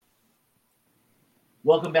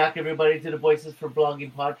Welcome back, everybody, to the Voices for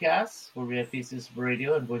Blogging podcast, where we have Faces for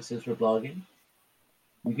Radio and Voices for Blogging.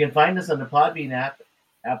 You can find us on the Podbean app,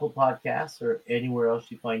 Apple Podcasts, or anywhere else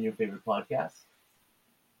you find your favorite podcasts.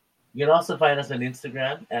 You can also find us on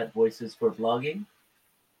Instagram at Voices for Blogging.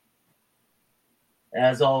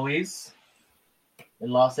 As always, in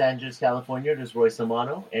Los Angeles, California, there's Roy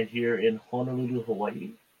Samano, and here in Honolulu, Hawaii,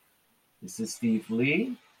 this is Steve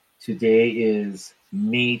Lee. Today is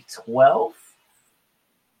May 12th.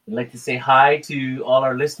 I'd like to say hi to all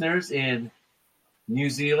our listeners in New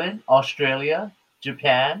Zealand, Australia,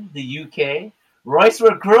 Japan, the UK. Royce,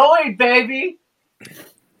 we're growing, baby!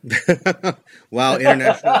 Wow,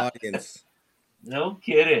 international audience. No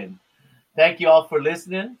kidding. Thank you all for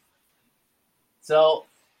listening. So,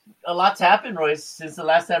 a lot's happened, Royce, since the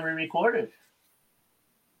last time we recorded.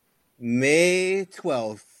 May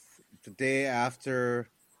 12th, the day after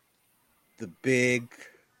the big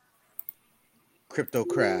crypto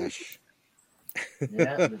crash.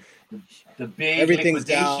 Yeah, the big Everything's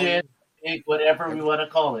liquidation, down. big whatever we want to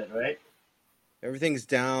call it, right? Everything's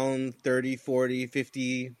down 30, 40,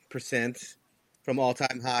 50% from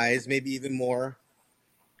all-time highs, maybe even more.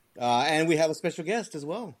 And we have a special guest as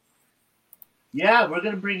well. Yeah, we're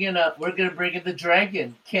gonna bring in the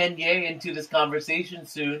dragon, Ken Yeh, into this conversation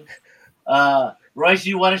soon. Royce,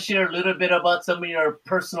 you want to share a little bit about some of your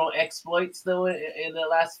personal exploits, though, in the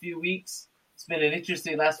last few weeks? It's been an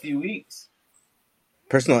interesting last few weeks.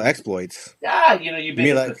 Personal exploits. Yeah, you've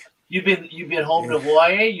been home to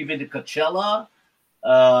Hawaii. You've been to Coachella.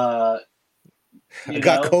 I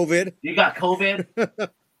got COVID. You got COVID.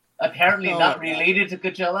 Apparently not related to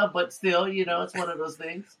Coachella, but still, it's one of those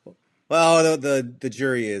things. Well, the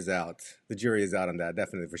jury is out. The jury is out on that,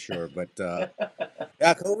 definitely for sure. But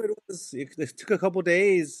yeah, COVID it took a couple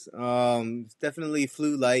days. Definitely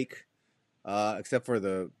flu-like, except for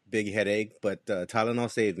the big headache. But Tylenol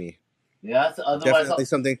saved me. Yeah, so otherwise definitely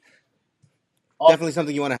something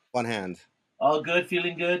you want to have on hand. All good,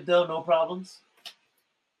 feeling good though, no problems.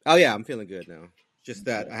 Oh yeah, I'm feeling good now. Just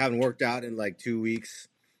that I haven't worked out in like 2 weeks,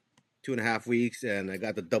 2.5 weeks, and I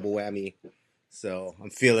got the double whammy. So I'm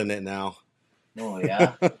feeling it now. Oh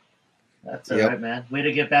yeah, that's all right, man. Way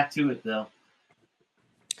to get back to it, though.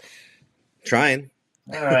 Trying.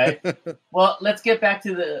 All right. Well, let's get back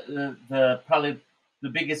to the probably the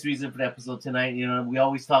biggest reason for the episode tonight. We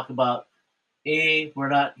always talk about we're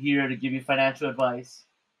not here to give you financial advice.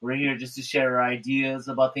 We're here just to share our ideas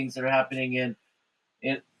about things that are happening in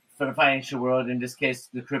for the financial world. In this case,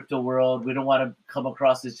 the crypto world. We don't want to come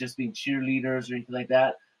across as just being cheerleaders or anything like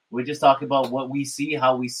that. We're just talking about what we see,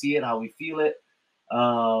 how we see it, how we feel it.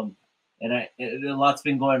 And a lot's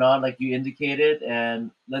been going on, like you indicated.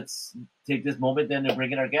 And let's take this moment then to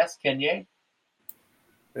bring in our guest, Ken Yeh.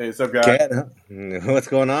 Hey, what's up, guys? What's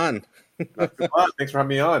going on? Thanks for having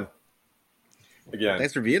me on. Again.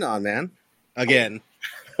 Thanks for being on, man. Again.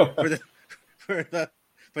 for the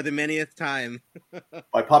manyth time.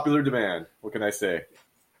 By popular demand. What can I say?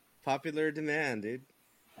 Popular demand, dude.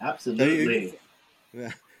 Absolutely.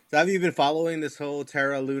 So have you been following this whole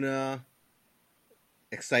Terra Luna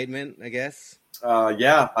excitement, I guess?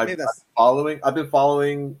 Yeah, I've been following.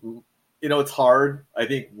 It's hard. I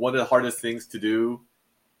think one of the hardest things to do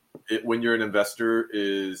when you're an investor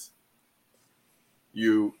is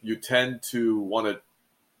you tend to want to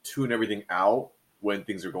tune everything out when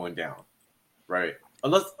things are going down, right?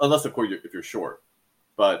 Unless of course if you're short.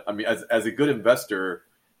 But I mean, as a good investor,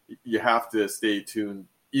 you have to stay tuned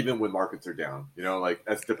even when markets are down. Like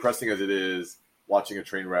as depressing as it is, watching a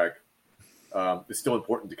train wreck, it's still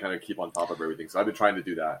important to kind of keep on top of everything. So I've been trying to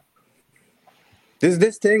do that.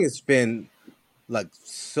 This thing has been like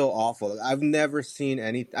so awful. I've never seen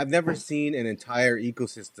an entire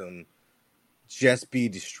ecosystem just be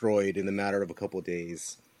destroyed in the matter of a couple of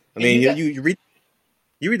days. I mean, you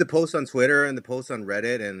read the posts on Twitter and the posts on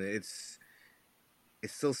Reddit, and it's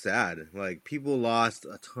so sad. Like people lost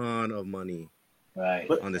a ton of money. Right.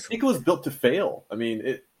 But I think it was built to fail. I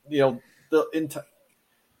mean, it's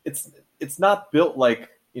not built like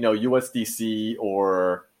USDC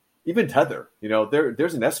or even Tether.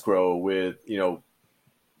 There's an escrow with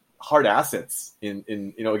hard assets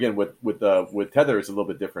in again with Tether is a little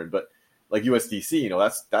bit different, but like USDC,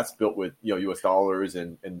 that's built with US dollars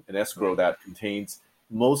and an escrow that contains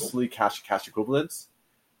mostly cash equivalents.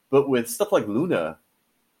 But with stuff like Luna,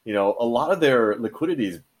 a lot of their liquidity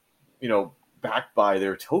is backed by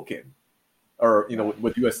their token, or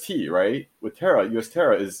with UST, right? With Terra, US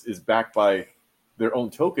Terra is backed by their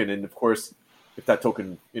own token, and of course, if that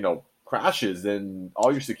token crashes, then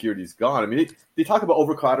all your security is gone. I mean, they talk about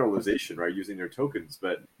over collateralization, right, using their tokens,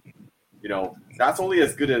 but that's only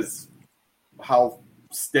as good as how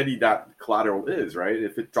steady that collateral is, right?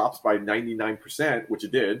 If it drops by 99%, which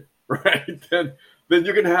it did, right, then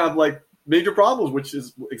you're going to have like major problems, which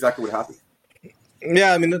is exactly what happened.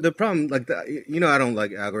 Yeah, I mean the problem, like I don't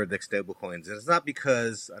like algorithmic stablecoins, and it's not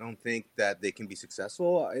because I don't think that they can be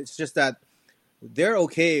successful. It's just that they're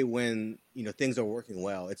okay when things are working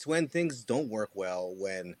well. It's when things don't work well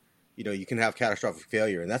when you can have catastrophic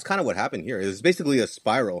failure, and that's kind of what happened here. It was basically a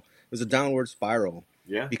spiral. It was a downward spiral.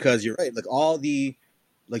 Yeah, because you're right. Like all the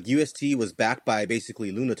UST was backed by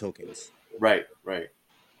basically Luna tokens. Right.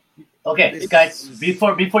 Okay, guys.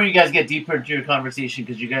 Before you guys get deeper into your conversation,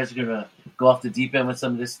 because you guys are gonna go off the deep end with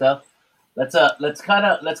some of this stuff, let's kind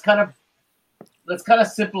of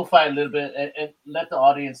simplify a little bit and let the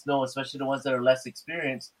audience know, especially the ones that are less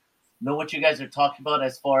experienced, know what you guys are talking about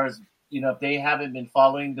as far as if they haven't been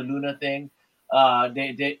following the Luna thing,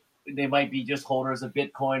 they might be just holders of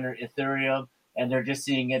Bitcoin or Ethereum, and they're just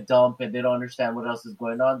seeing it dump and they don't understand what else is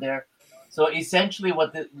going on there. So essentially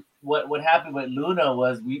what happened with Luna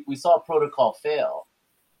was we saw a protocol fail.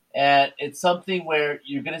 And it's something where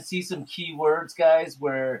you're going to see some keywords, guys,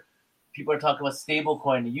 where people are talking about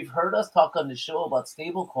stablecoin. And you've heard us talk on the show about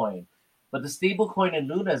stablecoin. But the stablecoin in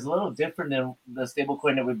Luna is a little different than the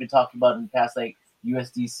stablecoin that we've been talking about in the past, like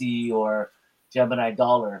USDC or Gemini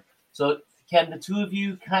Dollar. So can the two of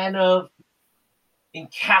you kind of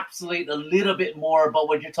encapsulate a little bit more about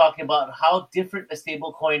what you're talking about, how different the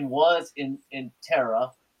stablecoin was in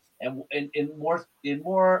Terra, and in more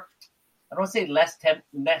I don't want to say less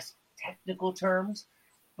technical terms,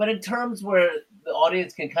 but in terms where the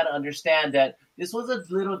audience can kind of understand that this was a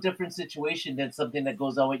little different situation than something that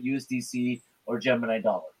goes on with USDC or Gemini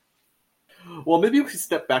Dollar. Well, maybe we should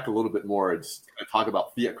step back a little bit more and just kind of talk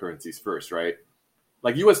about fiat currencies first, right?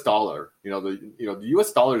 Like U.S. dollar, the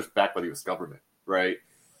U.S. dollar is backed by the U.S. government, right?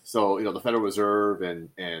 So the Federal Reserve and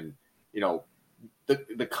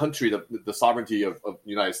the country, the sovereignty of the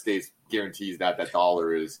United States guarantees that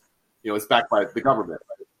dollar is it's backed by the government.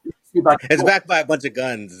 Right? It's backed by a bunch of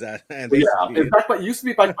guns. It used to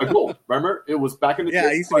be backed by gold. Remember, it was back in the day.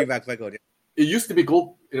 It used to be backed by gold. Yeah. It used to be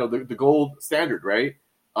gold, the gold standard, right?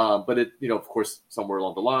 But it, of course, somewhere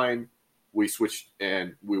along the line, we switched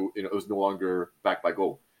and it was no longer backed by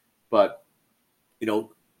gold. But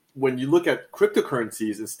when you look at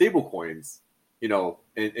cryptocurrencies and stablecoins, and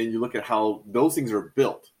you look at how those things are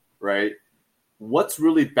built, right? What's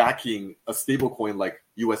really backing a stablecoin like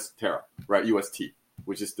US Terra, right? UST,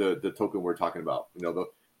 which is the token we're talking about.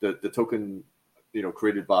 The token,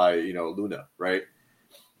 created by Luna, right?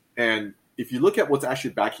 And if you look at what's actually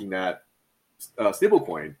backing that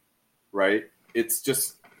stablecoin, right? It's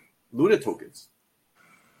just Luna tokens.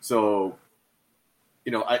 So,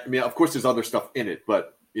 I mean, of course, there's other stuff in it,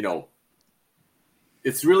 but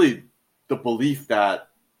it's really the belief that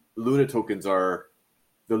Luna tokens are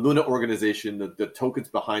the Luna organization, the tokens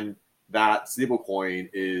behind that stablecoin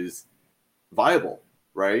is viable,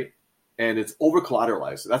 right? And it's over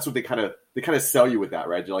collateralized. So that's what they kind of sell you with that,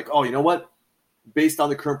 right? You're like, oh, you know what? Based on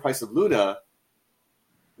the current price of Luna,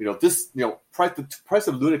 the price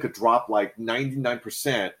of Luna could drop like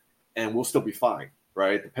 99%, and we'll still be fine,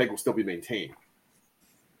 right? The peg will still be maintained.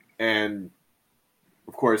 And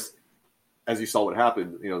of course, as you saw what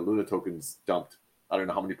happened, Luna tokens dumped. I don't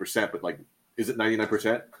know how many percent, but like, is it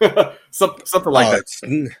 99%? Something like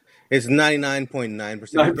that. It's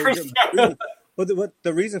 99.9%. But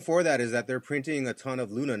the reason for that is that they're printing a ton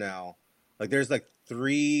of Luna now. Like there's like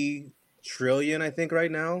 3 trillion, I think,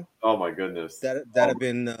 right now. Oh my goodness! That have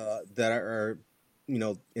been that are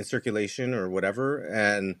in circulation or whatever,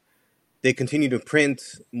 and they continue to print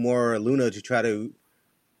more Luna to try to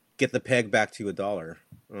get the peg back to $1.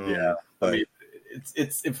 Yeah, but, I mean,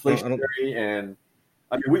 it's inflationary, and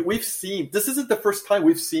I mean we've seen this isn't the first time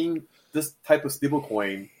we've seen this type of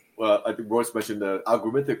stablecoin. I think Royce mentioned the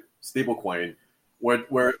algorithmic stablecoin,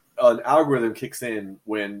 where an algorithm kicks in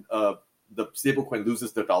when the stablecoin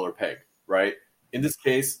loses the dollar peg, right? In this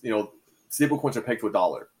case, stablecoins are pegged to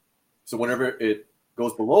 $1. So whenever it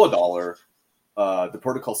goes below $1, the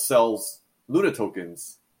protocol sells Luna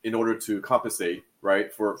tokens in order to compensate,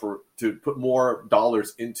 right, for to put more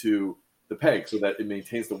dollars into the peg so that it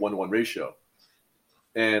maintains the 1-to-1 ratio.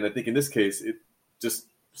 And I think in this case, it just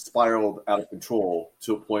spiraled out of control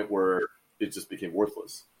to a point where it just became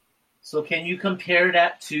worthless. So can you compare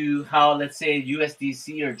that to how, let's say,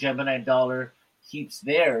 USDC or Gemini Dollar keeps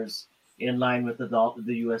theirs in line with the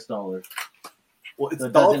US dollar? Well, it's so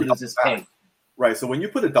it doesn't lose its peg. Right. So when you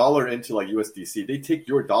put $1 into like USDC, they take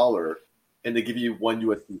your dollar and they give you one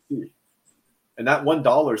USDC. And that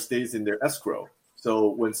 $1 stays in their escrow. So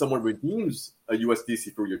when someone redeems a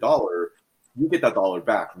USDC for your dollar, you get that dollar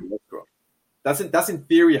back from the escrow. that's in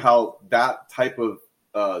theory how that type of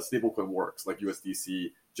stablecoin works, like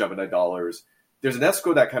USDC, Gemini dollars. There's an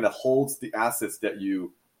escrow that kind of holds the assets that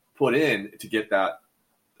you put in to get that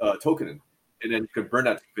token in, and then you can burn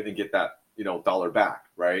that token and get that dollar back,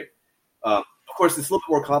 right? Of course, it's a little bit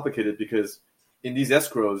more complicated because in these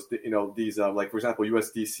escrows, these like for example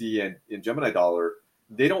USDC and Gemini dollar,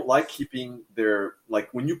 they don't like keeping their, like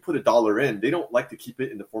when you put a dollar in, they don't like to keep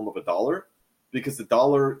it in the form of a dollar because the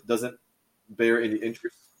dollar doesn't bear any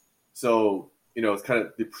interest. So it's kind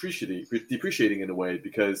of depreciating in a way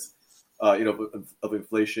because of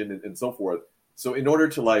inflation and so forth. So in order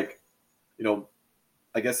to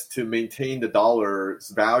I guess to maintain the dollar's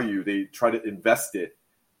value, they try to invest it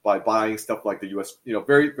by buying stuff like the U.S.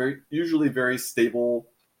 Very, very usually very stable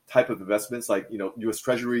type of investments like U.S.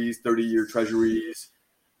 Treasuries, 30-year Treasuries,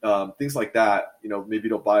 things like that. Maybe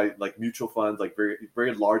they'll buy like mutual funds, like very,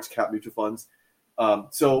 very large cap mutual funds.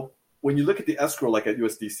 So when you look at the escrow, like at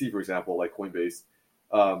USDC, for example, like Coinbase,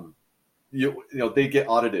 they get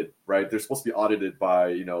audited, right? They're supposed to be audited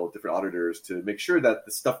by different auditors to make sure that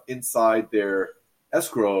the stuff inside their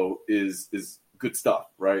escrow is good stuff,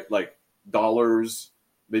 right? Like dollars,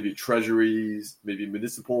 maybe treasuries, maybe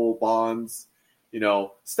municipal bonds,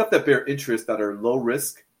 stuff that bear interest that are low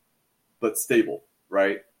risk but stable,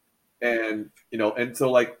 right? And so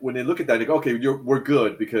like when they look at that, they go, okay, we're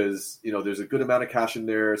good because there's a good amount of cash in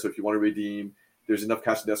there. So if you want to redeem, there's enough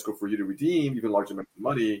cash in escrow for you to redeem even large amounts of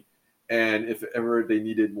money. And if ever they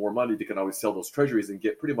needed more money, they can always sell those treasuries and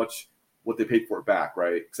get pretty much what they paid for it back,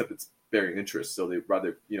 right? Except it's bearing interest, so they'd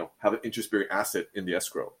rather have an interest-bearing asset in the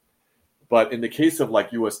escrow. But in the case of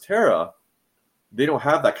like US Terra, they don't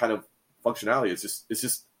have that kind of functionality. It's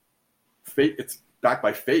just faith. It's backed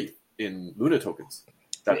by faith in Luna tokens.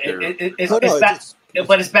 It's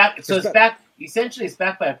backed. Essentially, it's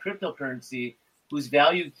backed by a cryptocurrency whose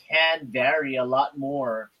value can vary a lot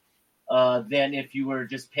more than if you were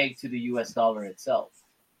just pegged to the US dollar itself.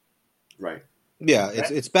 Right. Yeah,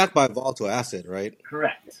 it's backed by a volatile asset, right?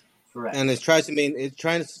 Correct. And it tries to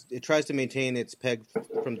maintain its peg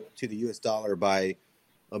to the US dollar by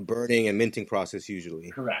a burning and minting process usually.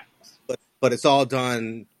 Correct. But it's all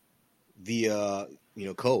done via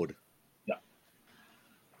code. Yeah.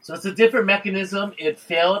 So it's a different mechanism. It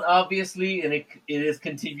failed obviously, and it has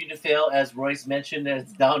continued to fail, as Royce mentioned.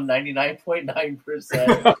 It's down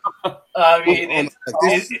 99.9%. I mean,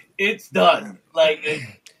 it's done.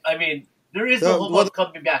 There is no hope of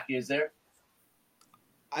coming back, is there?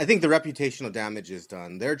 I think the reputational damage is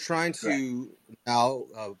done. They're trying to now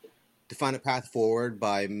define a path forward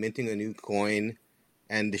by minting a new coin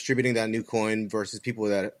and distributing that new coin versus people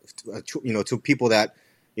that, to people that,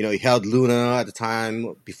 held Luna at the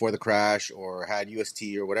time before the crash or had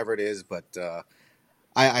UST or whatever it is. But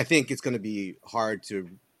I think it's going to be hard to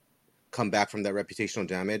come back from that reputational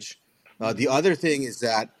damage. The other thing is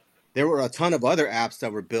that there were a ton of other apps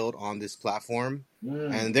that were built on this platform,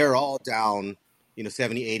 and they're all down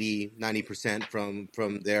 70, 80, 90%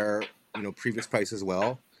 from their previous price as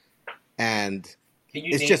well. And can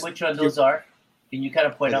you name which one those are? Can you kind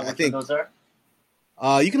of point out which one those are?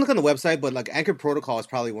 You can look on the website, but like Anchor Protocol is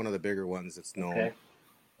probably one of the bigger ones that's known.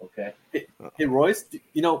 Okay. Hey Royce,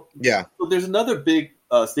 yeah. So there's another big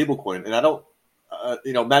stablecoin, and I don't,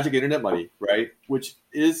 Magic Internet Money, right? Which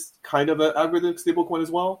is kind of an algorithmic stablecoin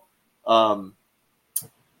as well.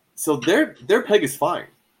 So their peg is fine.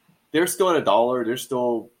 They're still at $1. They're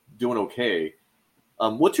still doing okay.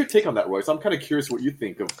 What's your take on that, Royce? I'm kind of curious what you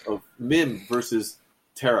think of MIM versus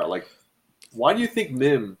Terra. Like, why do you think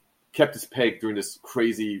MIM kept its peg during this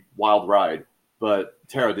crazy wild ride, but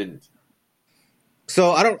Terra didn't?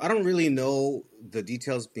 So I don't really know the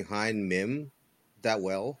details behind MIM that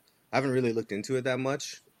well. I haven't really looked into it that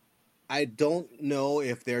much. I don't know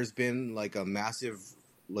if there's been like a massive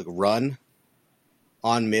run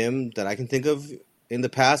on MIM that I can think of in the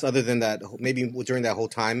past, other than that maybe during that whole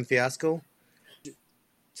time fiasco.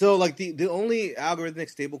 So like the only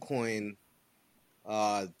algorithmic stablecoin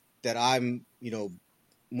that I'm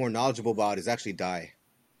more knowledgeable about is actually DAI.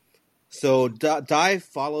 So DAI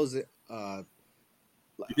follows kind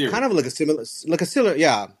of like a similar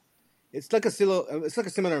yeah. It's like a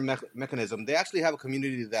similar mechanism. They actually have a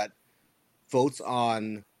community that votes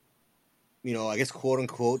on, I guess quote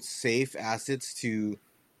unquote safe assets to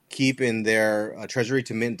keep in their treasury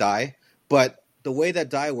to mint DAI. But the way that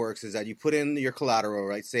DAI works is that you put in your collateral,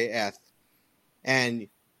 right? Say ETH, and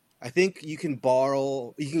I think you can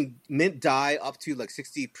mint DAI up to like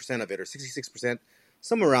 60% of it or 66%,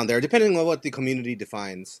 somewhere around there, depending on what the community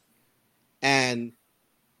defines. And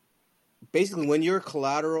basically, when your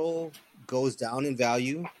collateral goes down in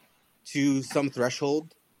value to some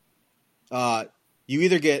threshold, you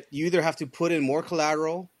either have to put in more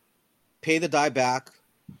collateral, pay the DAI back,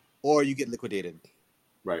 or you get liquidated.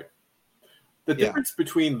 Right. The difference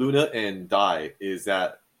between Luna and DAI is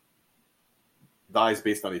that DAI is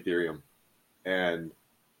based on Ethereum, and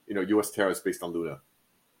US Terra is based on Luna.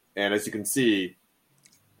 And as you can see,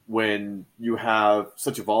 when you have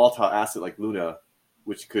such a volatile asset like Luna,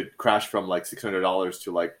 which could crash from like $600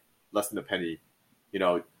 to like less than a penny,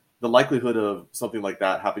 the likelihood of something like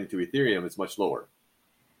that happening to Ethereum is much lower.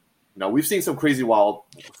 Now, we've seen some crazy wild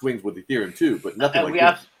swings with Ethereum too, but nothing like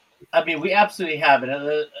this. We absolutely have it.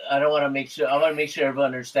 I want to make sure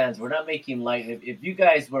everyone understands. We're not making light. If you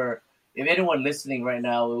guys were, if anyone listening right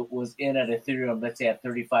now was in at Ethereum, let's say at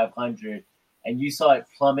 3,500, and you saw it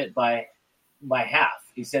plummet by half,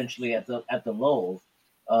 essentially at the low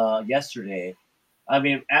yesterday. I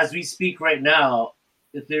mean, as we speak right now,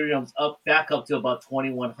 Ethereum's back up to about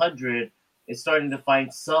 2,100. It's starting to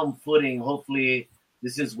find some footing. Hopefully,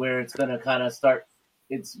 this is where it's going to kind of start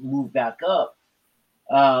its move back up.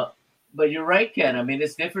 But you're right, Ken. I mean,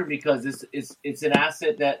 it's different because it's an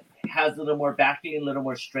asset that has a little more backing, a little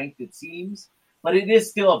more strength, it seems. But it is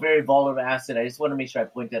still a very volatile asset. I just want to make sure I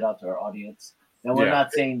point that out to our audience. And we're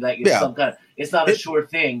not saying like it's some kind of, it's not a sure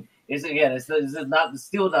thing. It's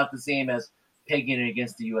still not the same as pegging it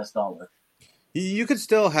against the US dollar. You could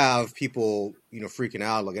still have people, freaking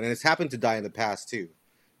out, and it's happened to DAI in the past too.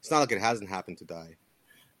 It's not like it hasn't happened to DAI.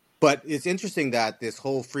 But it's interesting that this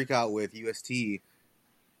whole freak out with UST,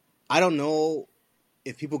 I don't know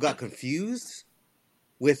if people got confused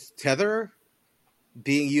with Tether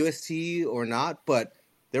being UST or not, but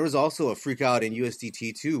there was also a freak out in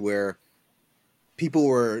USDT too, where people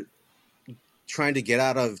were trying to get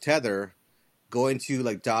out of Tether, going to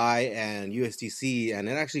like DAI and USDC, and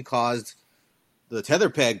it actually caused the Tether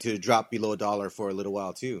peg to drop below $1 for a little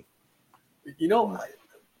while too.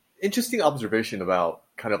 Interesting observation about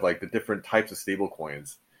kind of like the different types of stable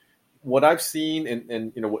coins. What I've seen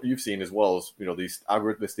and what you've seen as well is, these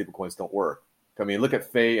algorithmic stable coins don't work. I mean, look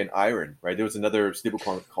at Faye and Iron, right? There was another stable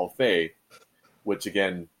coin called Faye, which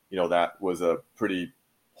again, that was a pretty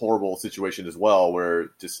horrible situation as well, where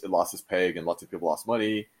just it lost its peg and lots of people lost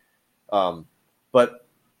money. But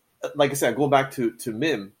like I said, going back to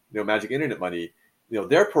MIM, Magic Internet Money,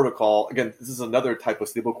 their protocol, again, this is another type of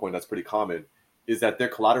stablecoin that's pretty common, is that they're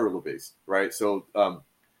collateral based, right? So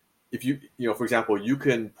if you for example, you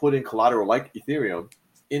can put in collateral like Ethereum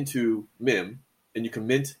into MIM, and you can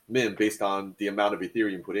mint MIM based on the amount of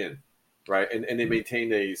Ethereum you put in, right? And they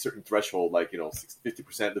maintain a certain threshold, like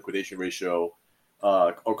 50% liquidation ratio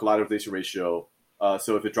or collateralization ratio.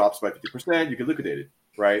 So if it drops by 50%, you can liquidate it,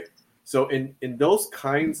 right? So in those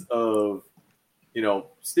kinds of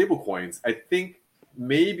stable coins, I think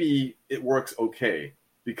maybe it works okay,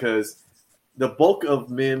 because the bulk of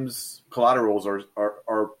MIM's collaterals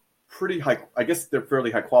are pretty high. I guess they're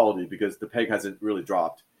fairly high quality because the peg hasn't really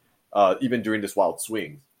dropped, even during this wild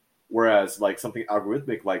swing. Whereas like something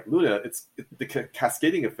algorithmic like Luna, the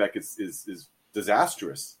cascading effect is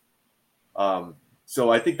disastrous. So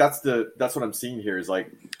I think that's what I'm seeing here, is like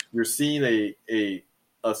you're seeing a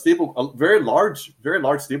very large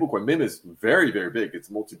stable coin. MIM is very, very big. It's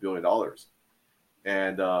multi-billion dollars.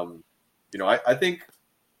 And, I think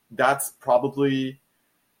that's probably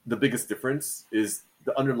the biggest difference, is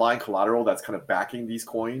the underlying collateral that's kind of backing these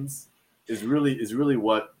coins is really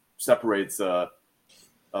what separates, a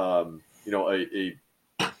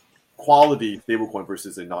quality stablecoin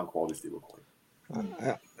versus a non-quality stablecoin.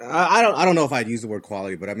 I don't know if I'd use the word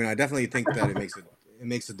quality, but I mean, I definitely think that it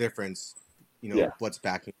makes a difference, what's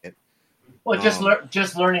backing it. Well,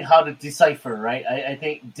 just learning how to decipher, right? I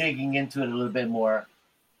think digging into it a little bit more.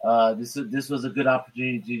 This was a good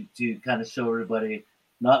opportunity to kind of show everybody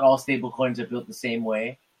not all stable coins are built the same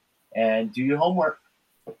way, and do your homework.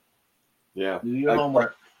 Yeah, do your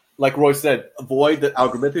homework. Like Roy said, avoid the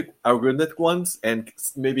algorithmic ones, and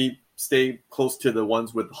maybe stay close to the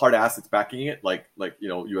ones with hard assets backing it, like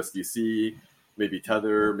USDC. Maybe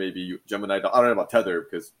Tether, maybe Gemini. I don't know about Tether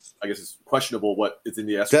because I guess it's questionable what is in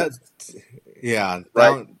the escrow. Yeah,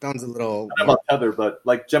 right? Sounds a little. I don't know about Tether, but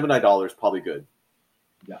like Gemini dollar is probably good.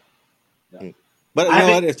 Yeah. But you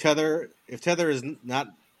know what? If Tether is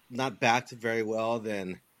not backed very well,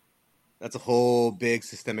 then that's a whole big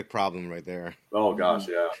systemic problem right there. Oh gosh,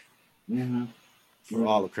 yeah. Mm-hmm. For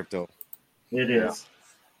all of crypto, it is.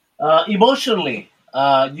 Emotionally.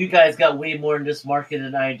 You guys got way more in this market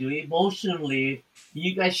than I do. Emotionally, can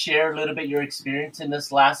you guys share a little bit your experience in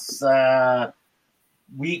this last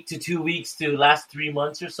week to 2 weeks to last 3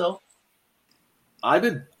 months or so? I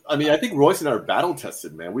think Royce and I are battle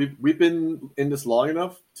tested, man. We've been in this long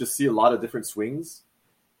enough to see a lot of different swings.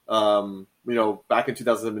 Back in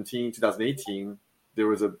 2017, 2018, there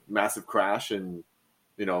was a massive crash, and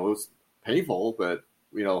it was painful. But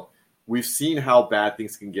we've seen how bad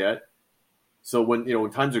things can get. So when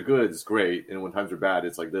times are good, it's great, and when times are bad,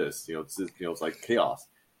 it's like this. It's like chaos.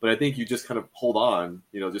 But I think you just kind of hold on,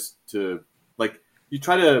 just to you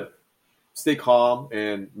try to stay calm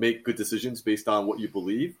and make good decisions based on what you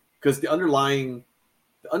believe, because the underlying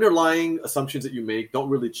assumptions that you make don't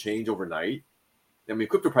really change overnight. I mean,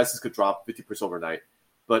 crypto prices could drop 50% overnight,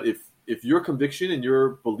 but if your conviction and your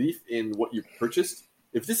belief in what you've purchased,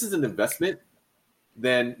 if this is an investment,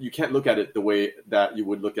 then you can't look at it the way that you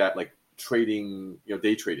would look at like trading,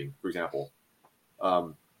 day trading, for example.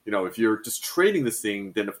 If you're just trading this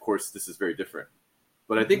thing, then of course this is very different.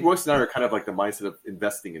 But I think Royce and I are kind of like the mindset of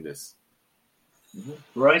investing in this.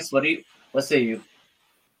 Mm-hmm. Royce, what say you?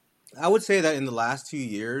 I would say that in the last 2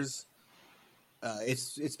 years,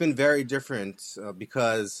 it's been very different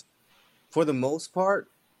because for the most part,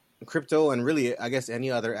 crypto and really, I guess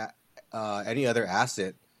any other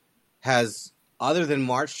asset has, other than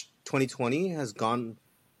March 2020, has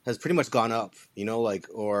pretty much gone up.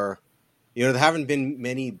 There haven't been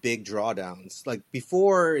many big drawdowns. Like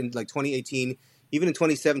before in like 2018, even in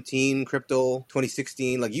 2017, crypto,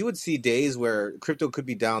 2016, like you would see days where crypto could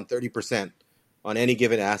be down 30% on any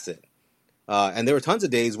given asset. And there were tons of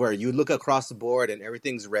days where you would look across the board and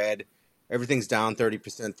everything's red, everything's down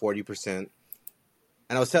 30%, 40%. And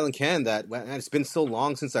I was telling Ken that it's been so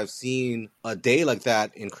long since I've seen a day like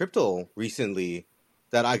that in crypto recently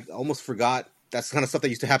that I almost forgot that's the kind of stuff that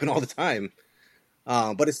used to happen all the time.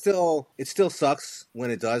 But it still sucks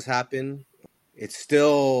when it does happen. It's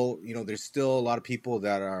still, there's still a lot of people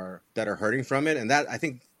that are hurting from it. And that, I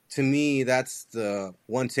think, to me, that's the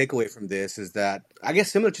one takeaway from this, is that, I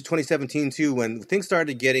guess similar to 2017 too, when things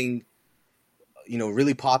started getting,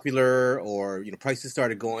 really popular, or, prices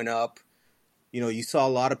started going up, you saw a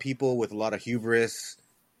lot of people with a lot of hubris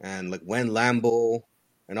and like Wen Lambo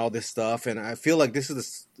and all this stuff. And I feel like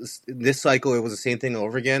this cycle, it was the same thing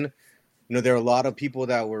over again. There are a lot of people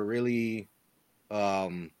that were really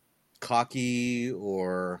cocky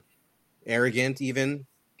or arrogant even.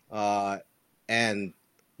 And,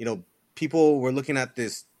 people were looking at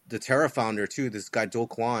the Terra founder too, this guy, Do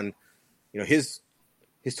Kwon. His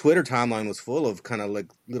Twitter timeline was full of kind of like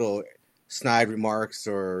little snide remarks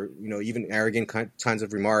or, even arrogant kinds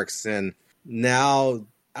of remarks. And now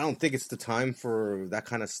I don't think it's the time for that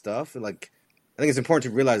kind of stuff. Like, I think it's important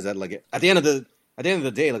to realize that, like, at the end of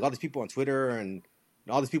the day, like all these people on Twitter and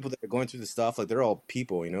all these people that are going through this stuff, like they're all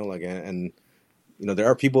people, and there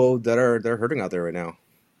are people they're hurting out there right now.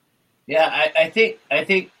 Yeah, I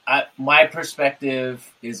think my perspective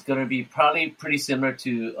is going to be probably pretty similar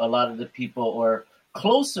to a lot of the people, or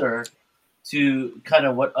closer to kind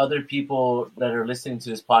of what other people that are listening to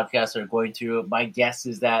this podcast are going through. My guess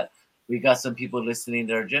is that we got some people listening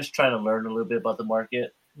that are just trying to learn a little bit about the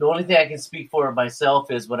market. The only thing I can speak for myself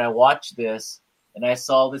is when I watched this and I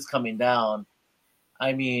saw this coming down,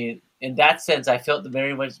 I mean, in that sense, I felt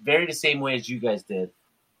very the same way as you guys did.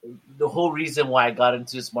 The whole reason why I got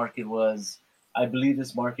into this market was I believe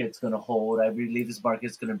this market's going to hold. I believe this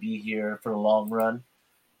market's going to be here for the long run.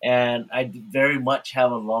 And I very much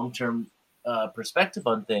have a long-term perspective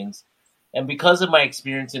on things. And because of my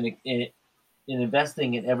experience in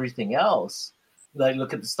investing in everything else, like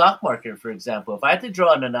look at the stock market, for example. If I had to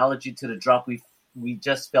draw an analogy to the drop we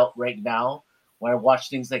just felt right now, when I watch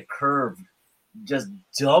things like Curve just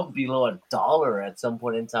dump below $1 at some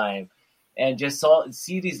point in time, and just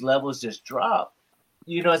see these levels just drop.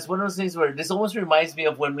 It's one of those things where this almost reminds me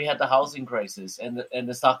of when we had the housing crisis and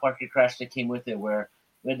the stock market crash that came with it, where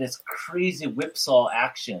we had this crazy whipsaw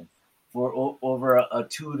action for over a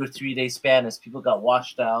 2 to 3 day span as people got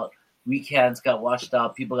washed out, weekends got washed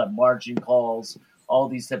out, people got margin calls, all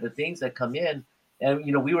these type of things that come in. And,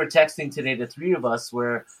 we were texting today, the three of us,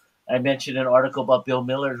 where I mentioned an article about Bill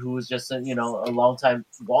Miller, who was just a longtime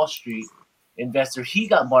Wall Street investor. He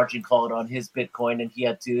got margin called on his Bitcoin,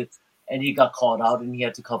 and he got called out, and he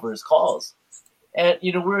had to cover his calls. And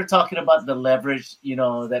we were talking about the leverage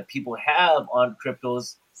that people have on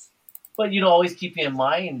cryptos, but always keeping in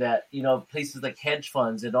mind that places like hedge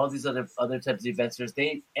funds and all these other types of investors,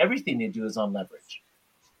 everything they do is on leverage.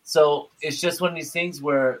 So it's just one of these things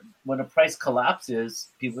where when a price collapses,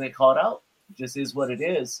 people get called out. It just is what it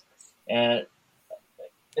is. And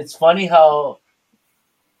it's funny how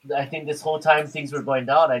I think this whole time things were going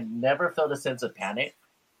down, I never felt a sense of panic.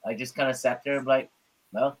 I just kind of sat there and like,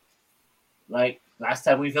 well, like last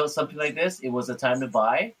time we felt something like this, it was a time to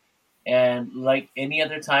buy. And like any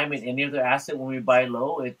other time in any other asset, when we buy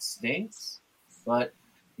low, it stinks. But,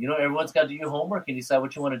 everyone's got to do your homework and decide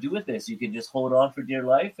what you want to do with this. You can just hold on for dear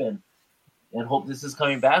life and hope this is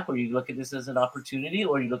coming back, or you look at this as an opportunity,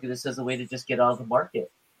 or you look at this as a way to just get out of the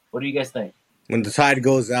market. What do you guys think? When the tide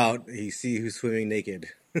goes out, you see who's swimming naked.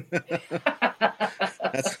 That's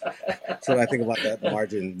what I think about that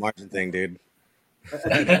margin thing, dude.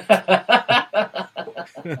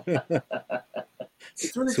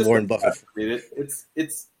 It's really It's just Warren Buffett. I mean,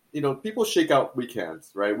 it's people shake out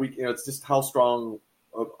weekends, right? It's just how strong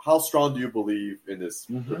do you believe in this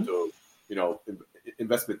crypto,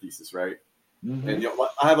 investment thesis, right? Mm-hmm. And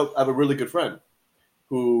I have a really good friend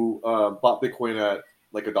who bought Bitcoin at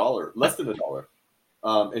like $1, less than $1,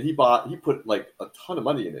 and he put like a ton of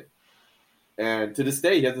money in it, and to this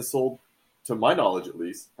day he hasn't sold, to my knowledge at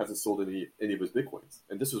least, hasn't sold any of his Bitcoins.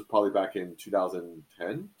 And this was probably back in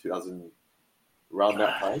 2010, around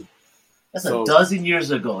that time. That's a dozen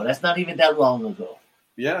years ago. That's not even that long ago.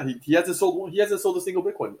 Yeah, he hasn't sold a single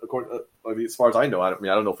Bitcoin, according as far as I know. I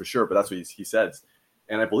don't know for sure, but that's what he says,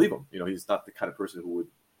 and I believe him. He's not the kind of person who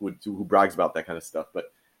brags about that kind of stuff.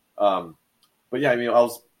 But yeah, I mean,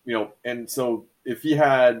 and so if he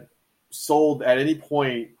had sold at any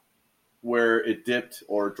point where it dipped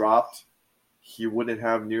or dropped, he wouldn't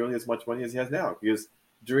have nearly as much money as he has now, because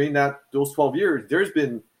during those 12 years, there's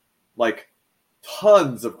been like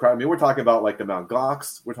tons of crap. I mean, we're talking about like the Mt.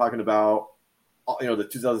 Gox. We're talking about the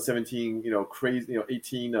 2017 crazy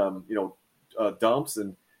 18 dumps,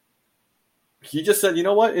 and he just said, you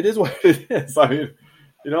know what, it is what it is. I mean,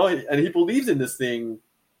 and he believes in this thing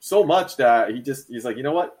so much that he's like, you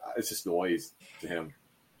know what, it's just noise to him.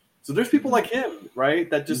 So there's people like him, right?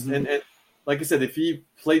 That just and like I said, if he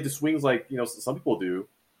played the swings like some people do,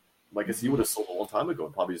 like I said, he would have sold a long time ago,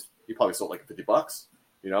 and he probably sold like $50,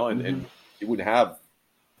 and he wouldn't have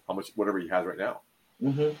whatever he has right now.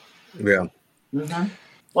 Mm-hmm. Yeah. Mm-hmm.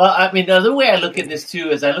 Well, I mean, the other way I look at this too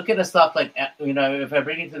is I look at a stock like, if I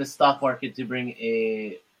bring it to the stock market to bring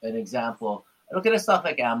an example, I look at a stock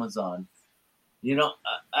like Amazon. I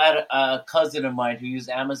had a cousin of mine who used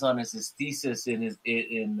Amazon as his thesis in his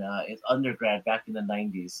undergrad back in the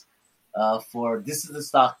 90s. This is the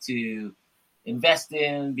stock to invest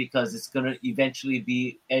in because it's going to eventually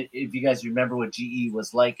be, if you guys remember what GE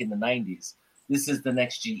was like in the 90s, this is the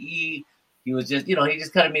next GE. He was just, he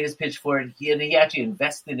just kind of made his pitch for it. He actually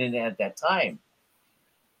invested in it at that time.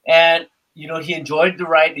 And, he enjoyed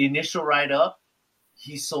the initial ride up.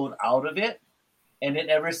 He sold out of it. And then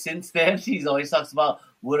ever since then, he always talks about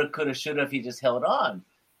woulda, coulda, shoulda if he just held on.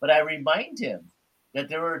 But I remind him that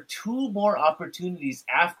there were 2 more opportunities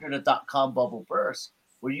after the dot-com bubble burst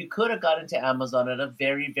where you could have got into Amazon at a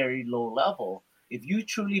very, very low level. If you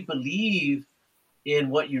truly believe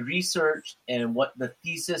in what you researched and what the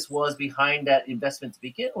thesis was behind that investment to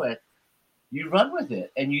begin with, you run with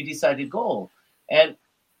it and you decide to go. And,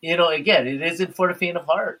 again, it isn't for the faint of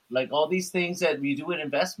heart. Like all these things that we do in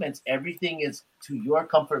investments, everything is to your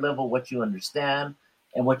comfort level, what you understand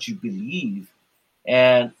and what you believe.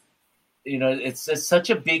 And, it's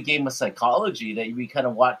such a big game of psychology that we kind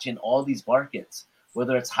of watch in all these markets,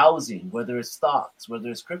 whether it's housing, whether it's stocks,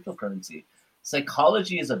 whether it's cryptocurrency.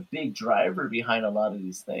 Psychology is a big driver behind a lot of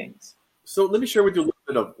these things. So let me share with you a little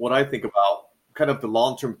bit of what I think about kind of the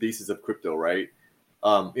long-term thesis of crypto, right?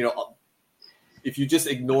 If you just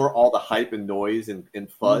ignore all the hype and noise and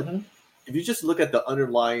FUD, if you just look at the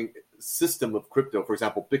underlying system of crypto, for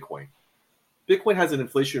example, Bitcoin has an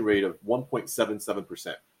inflation rate of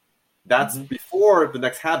 1.77%. That's before the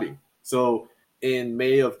next halving. So in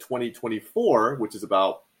May of 2024, which is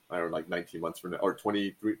about, I don't know, like 19 months from now, or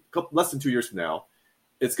 23, less than 2 years from now,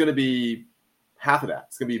 it's going to be half of that.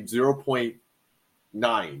 It's going to be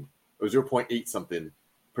 0.9 or 0.8 something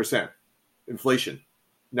percent inflation.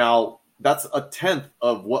 Now, that's a tenth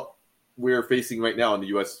of what we're facing right now in the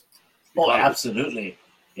U.S. economy. Oh, absolutely.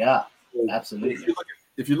 Yeah, absolutely.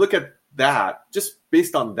 If you look at that, just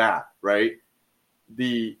based on that, right,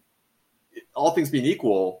 all things being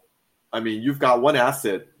equal, I mean, you've got one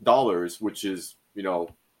asset, dollars, which is,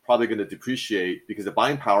 probably going to depreciate because the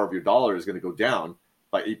buying power of your dollar is going to go down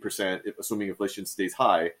by 8%, assuming inflation stays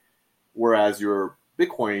high, whereas your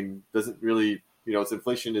Bitcoin doesn't really, its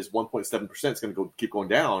inflation is 1.7%. It's going to keep going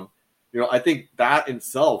down. I think that in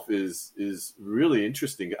itself is really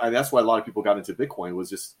interesting. And that's why a lot of people got into Bitcoin,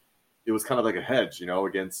 it was kind of like a hedge,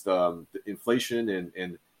 against the inflation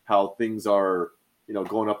and how things are,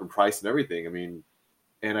 going up in price and everything. I mean,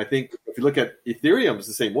 and I think if you look at Ethereum, it's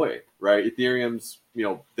the same way, right? Ethereum's,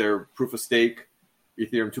 their proof of stake,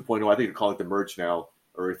 Ethereum 2.0, I think they're calling it the merge now,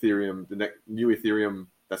 or Ethereum, the new Ethereum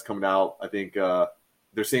that's coming out. I think they're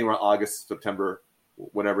saying around August, September,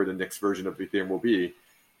 whenever the next version of Ethereum will be.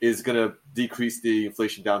 is going to decrease the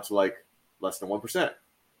inflation down to like less than 1%.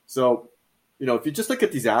 So, if you just look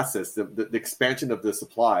at these assets, the expansion of the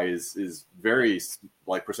supply is very,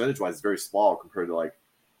 like percentage-wise, very small compared to like,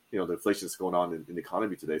 the inflation that's going on in the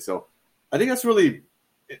economy today. So I think that's really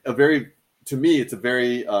to me, it's a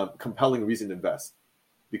very compelling reason to invest,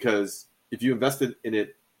 because if you invested in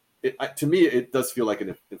it, to me, it does feel like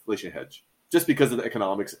an inflation hedge, just because of the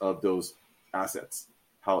economics of those assets,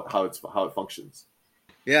 how it functions.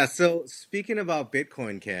 Yeah. So speaking about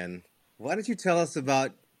Bitcoin, Ken, why don't you tell us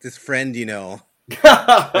about this friend that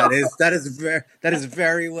is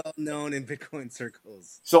very well known in Bitcoin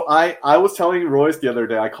circles? So I was telling Royce the other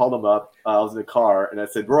day. I called him up. I was in the car and I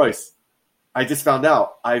said, Royce, I just found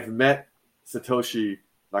out I've met Satoshi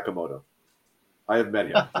Nakamoto. I have met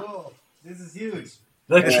him. Oh, this is huge.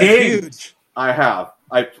 The king. Huge. I have.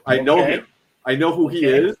 I know him. I know who he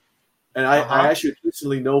is, and I actually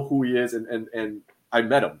personally know who he is, and I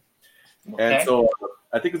met him. Okay. And so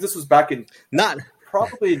I think this was back in not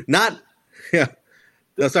yeah.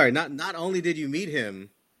 No, sorry. Not only did you meet him,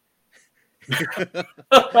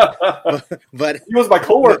 but he was my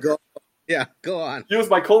coworker. Go on. He was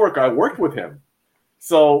my coworker. I worked with him.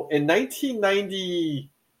 So in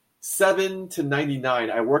 1997 to 99,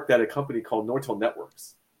 I worked at a company called Nortel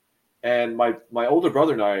Networks, and my older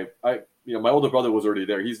brother and I my older brother was already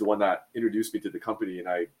there. He's the one that introduced me to the company, and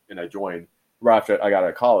I joined right after I got out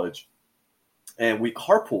of college, and we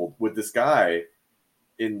carpooled with this guy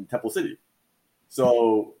in Temple City.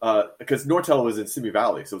 So because Nortel was in Simi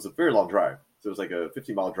Valley, so it was a very long drive. So it was like a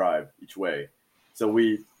 15-mile drive each way. So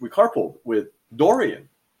we carpooled with Dorian.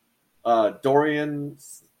 Satoshi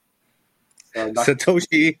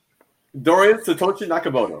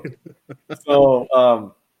Nakamoto.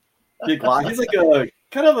 So he's like a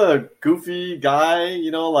kind of a goofy guy,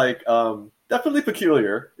 definitely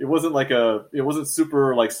peculiar. It wasn't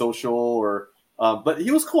super like social or but he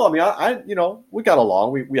was cool. I mean, I we got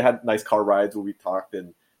along. We had nice car rides where we talked,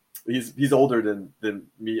 and he's older than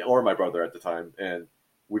me or my brother at the time, and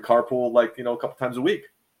we carpooled a couple times a week.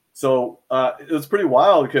 So it was pretty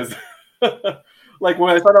wild because like when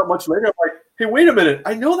I found out much later, I'm like, hey, wait a minute,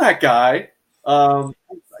 I know that guy.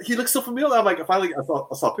 He looks so familiar. I'm like, finally I saw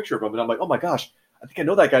a picture of him, and I'm like, oh my gosh, I think I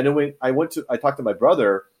know that guy. I talked to my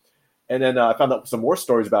brother, and then I found out some more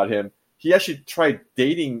stories about him. He actually tried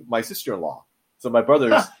dating my sister-in-law. So my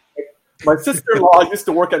my sister-in-law used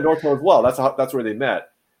to work at Nortel as well. That's where they met.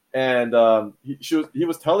 And he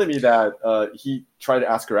was telling me that he tried to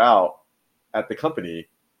ask her out at the company.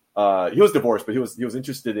 He was divorced, but he was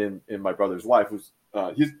interested in my brother's wife, who's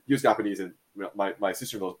he was Japanese, and my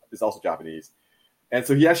sister-in-law is also Japanese. And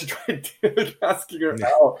so he actually tried asking her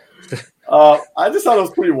out. I just thought it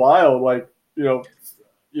was pretty wild. Like, what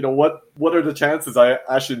are the chances I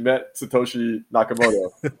actually met Satoshi Nakamoto?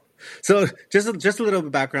 So just a little bit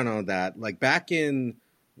of background on that. Like back in,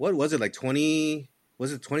 what was it, like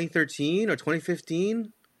 2013 or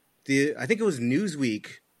 2015? I think it was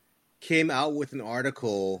Newsweek came out with an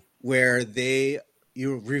article where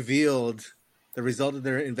you revealed the result of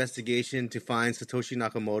their investigation to find Satoshi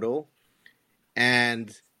Nakamoto,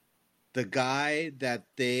 and the guy that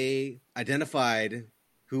they identified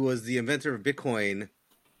who was the inventor of Bitcoin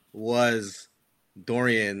was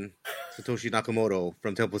Dorian Satoshi Nakamoto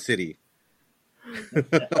from Temple City.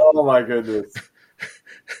 Oh my goodness!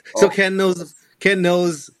 So Ken knows the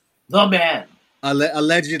man.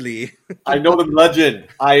 Allegedly. I know the legend.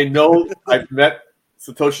 I know I've met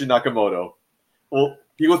Satoshi Nakamoto. Well,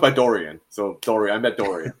 he goes by Dorian. So I met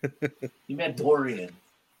Dorian. You met Dorian.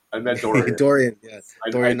 I met Dorian. Dorian, yes.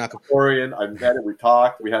 Dorian Nakamoto. I met him. We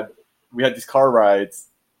talked. We had these car rides.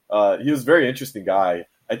 He was a very interesting guy.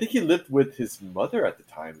 I think he lived with his mother at the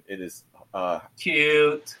time in his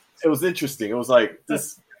cute. It was interesting. It was like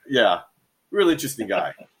this, really interesting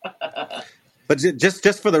guy. But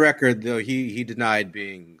just for the record, though, he denied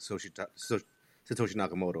being Satoshi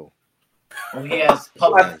Nakamoto. Well, he has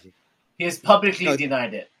publicly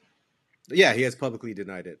denied it. Yeah, he has publicly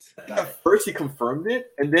denied it. At first, he confirmed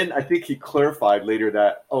it, and then I think he clarified later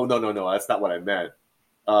that, oh no, that's not what I meant.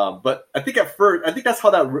 But I think at first, that's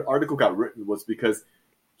how that article got written, was because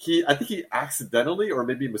I think he accidentally or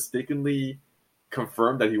maybe mistakenly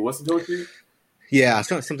confirmed that he was Satoshi. Yeah,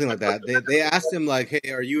 something like that. They asked him like,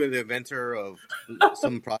 "Hey, are you the inventor of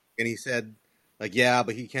some product?" And he said, like, "Yeah,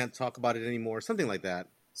 but he can't talk about it anymore." Something like that.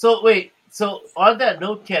 So wait. So on that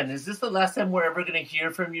note, Ken, is this the last time we're ever going to hear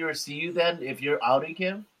from you or see you? Then, if you're outing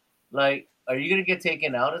him, like, are you going to get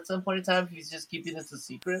taken out at some point in time if he's just keeping this a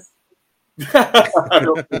secret? I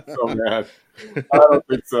don't think so, man. I don't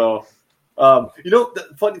think so.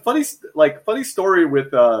 Funny story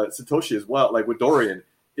with Satoshi as well, like with Dorian.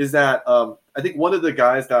 is that I think one of the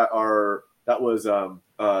guys that was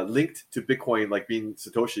linked to Bitcoin, like being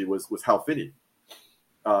Satoshi, was Hal Finney,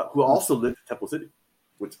 who also lived in Temple City,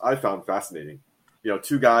 which I found fascinating.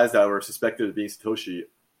 Two guys that were suspected of being Satoshi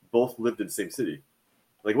both lived in the same city.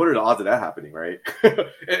 Like, what are the odds of that happening, right?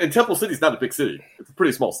 and Temple City's not a big city. It's a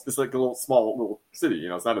pretty small. It's like a small little city.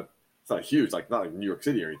 It's not huge, not like New York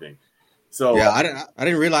City or anything. So yeah, I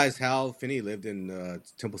didn't realize Hal Finney lived in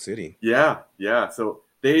Temple City. Yeah. So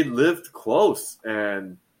they lived close,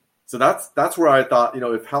 and so that's where I thought,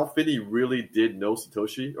 if Hal Finney really did know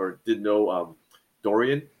Satoshi or did know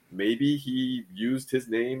Dorian, maybe he used his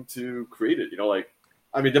name to create it.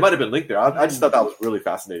 They might have been linked there. I just thought that was really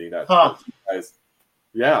fascinating. That guys.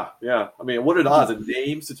 Yeah. I mean, what are the odds? A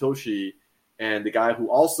name Satoshi and the guy who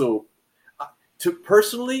also,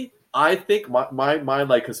 personally, I think my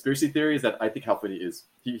like conspiracy theory is that I think Hal Finney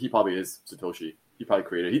he probably is Satoshi. He probably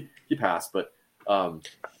created it. He passed, but I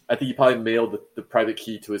think he probably mailed the private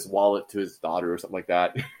key to his wallet to his daughter or something like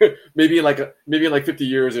that. maybe in like 50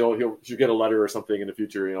 years he'll get a letter or something in the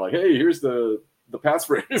future. Like, hey, here's the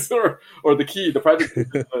passphrase or the key, the private key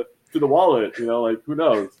to the wallet. Like, who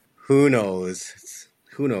knows? Who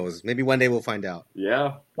knows? Maybe one day we'll find out.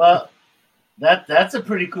 Yeah. Well, that's a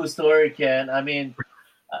pretty cool story, Ken. I mean,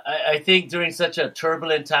 I think during such a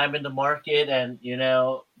turbulent time in the market, and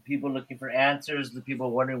people looking for answers, the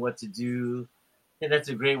people wondering what to do, I think that's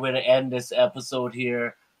a great way to end this episode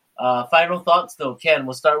here. Final thoughts, though, Ken.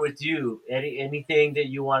 We'll start with you. Anything that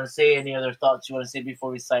you want to say? Any other thoughts you want to say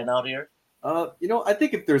before we sign out here? I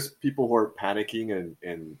think if there's people who are panicking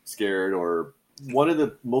and scared, or one of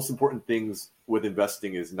the most important things with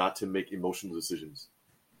investing is not to make emotional decisions.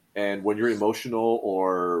 And when you're emotional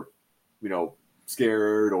or,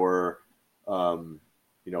 scared or,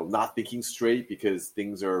 not thinking straight because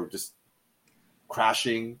things are just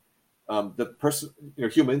crashing, the person,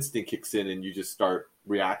 human instinct kicks in and you just start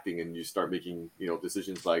reacting and you start making,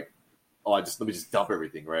 decisions like, let me just dump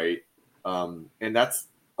everything. Right. And that's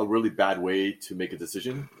a really bad way to make a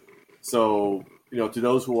decision. So, to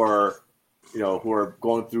those who are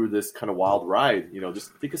going through this kind of wild ride,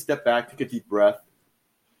 just take a step back, take a deep breath,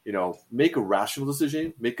 make a rational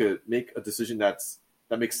decision, make a decision that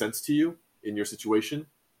makes sense to you in your situation.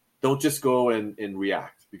 Don't just go and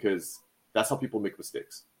react, because that's how people make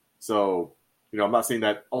mistakes. So, I'm not saying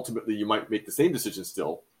that ultimately you might make the same decision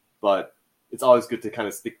still, but it's always good to kind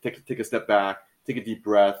of take a step back, take a deep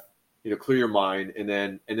breath, clear your mind, and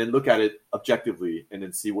then look at it objectively, and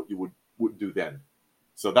then see what you would do then.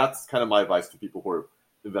 So that's kind of my advice to people who are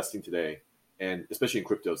investing today, and especially in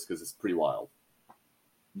cryptos, because it's pretty wild.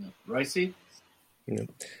 Royce? Yeah.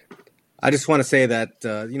 I just want to say that,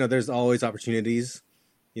 there's always opportunities.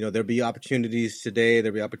 There'll be opportunities today,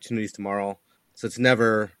 there'll be opportunities tomorrow. So it's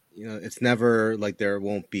never like there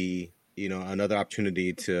won't be, another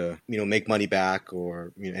opportunity to, make money back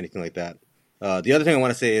or, anything like that. The other thing I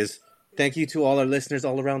want to say is thank you to all our listeners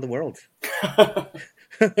all around the world.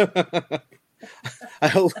 I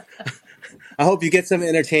hope you get some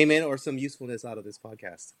entertainment or some usefulness out of this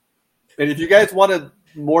podcast. And if you guys wanted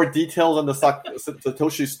more details on the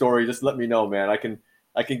Satoshi story, just let me know, man. I can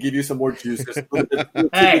give you some more juice.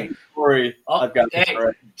 Hey, story. I've got. Hey,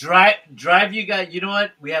 drive. You guys. You know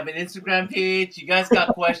what? We have an Instagram page. You guys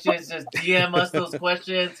got questions? Just DM us those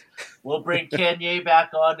questions. We'll bring Ken Yeh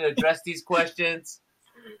back on to address these questions.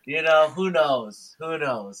 Who knows?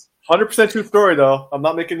 100% true story, though. I'm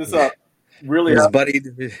not making this up. Really,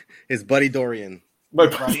 his buddy Dorian. My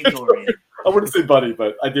buddy Dorian. I wouldn't say buddy,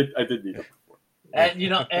 but I did meet him before. And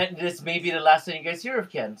and this may be the last time you guys hear of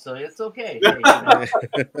Ken, so it's okay.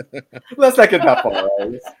 Let's not get that far.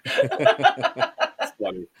 Right? It's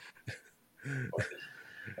funny.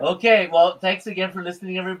 Okay, well, thanks again for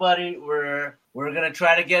listening, everybody. We're gonna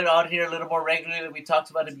try to get out here a little more regularly. We talked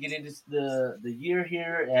about at the beginning of the year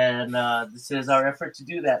here, and this is our effort to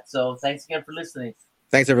do that. So thanks again for listening.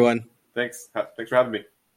 Thanks, everyone. Thanks for having me.